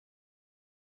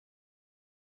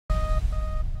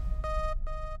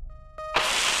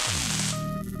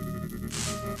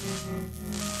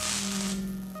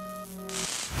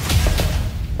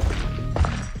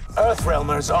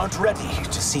Realmers aren't ready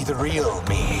to see the real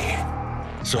me.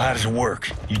 So how does it work?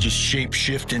 You just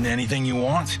shape-shift into anything you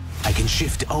want? I can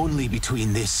shift only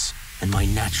between this and my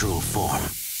natural form.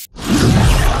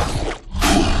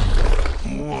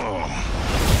 Whoa.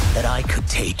 That I could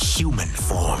take human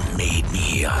form made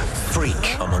me a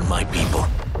freak among my people.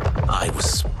 I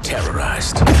was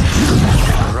terrorized.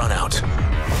 Run out.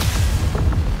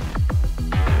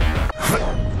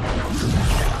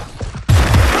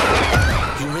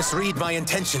 You misread my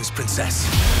intentions, Princess.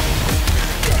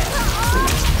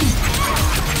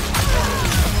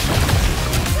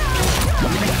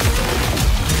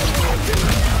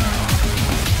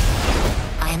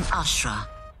 I am Ashra,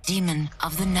 demon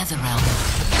of the Netherrealm.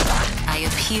 I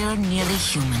appear nearly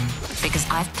human because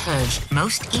I've purged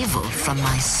most evil from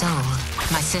my soul.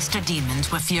 My sister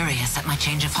demons were furious at my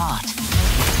change of heart.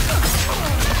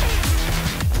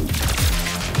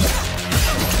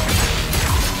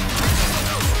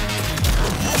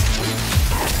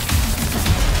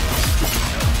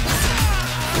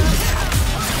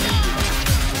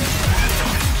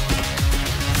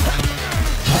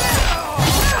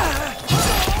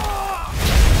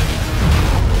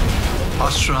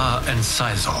 Astra and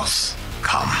Syzos,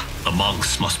 come. The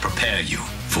monks must prepare you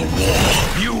for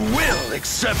war. You will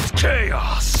accept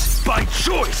chaos, by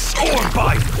choice or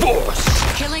by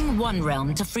force! Killing one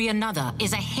realm to free another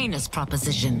is a heinous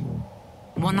proposition.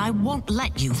 One I won't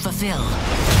let you fulfill.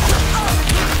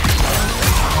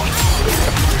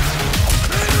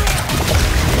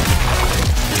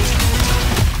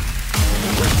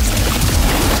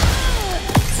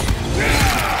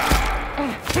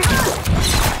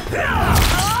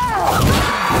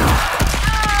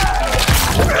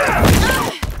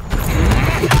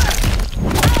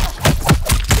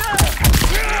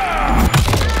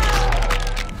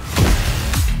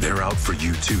 They're out for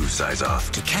you too, Syzoth.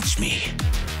 To catch me,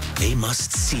 they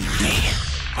must see me.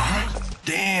 Oh,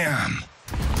 damn.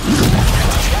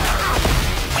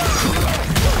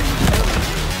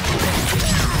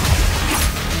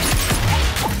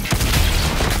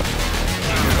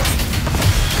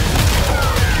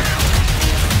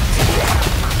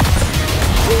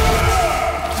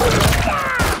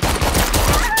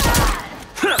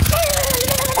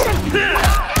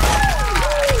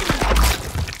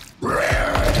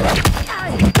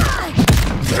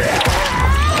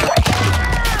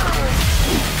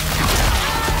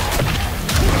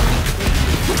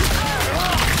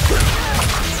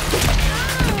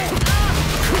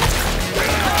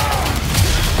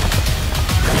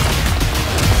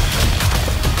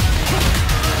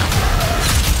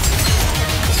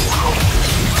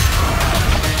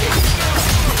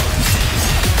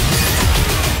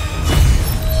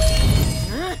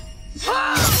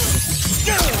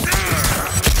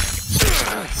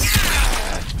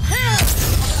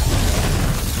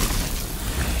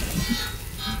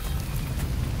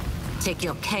 Take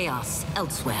your chaos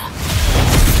elsewhere.